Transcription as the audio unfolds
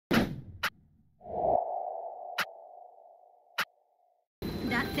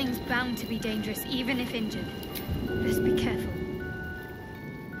thing's bound to be dangerous, even if injured. Best be careful.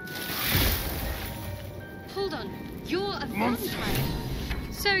 Hold on. You're a vampire.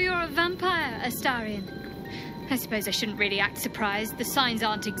 So you're a vampire, Astarion. I suppose I shouldn't really act surprised. The signs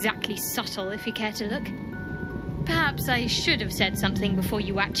aren't exactly subtle, if you care to look. Perhaps I should have said something before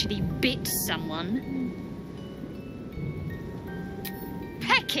you actually bit someone.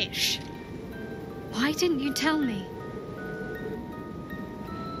 Peckish! Why didn't you tell me?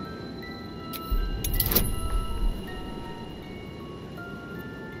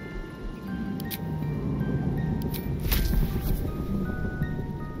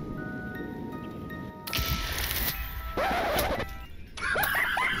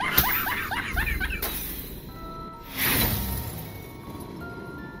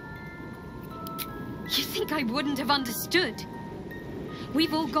 You think I wouldn't have understood?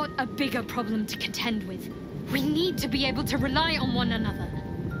 We've all got a bigger problem to contend with. We need to be able to rely on one another.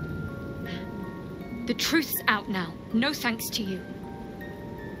 The truth's out now, no thanks to you.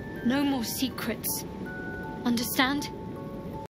 No more secrets. Understand?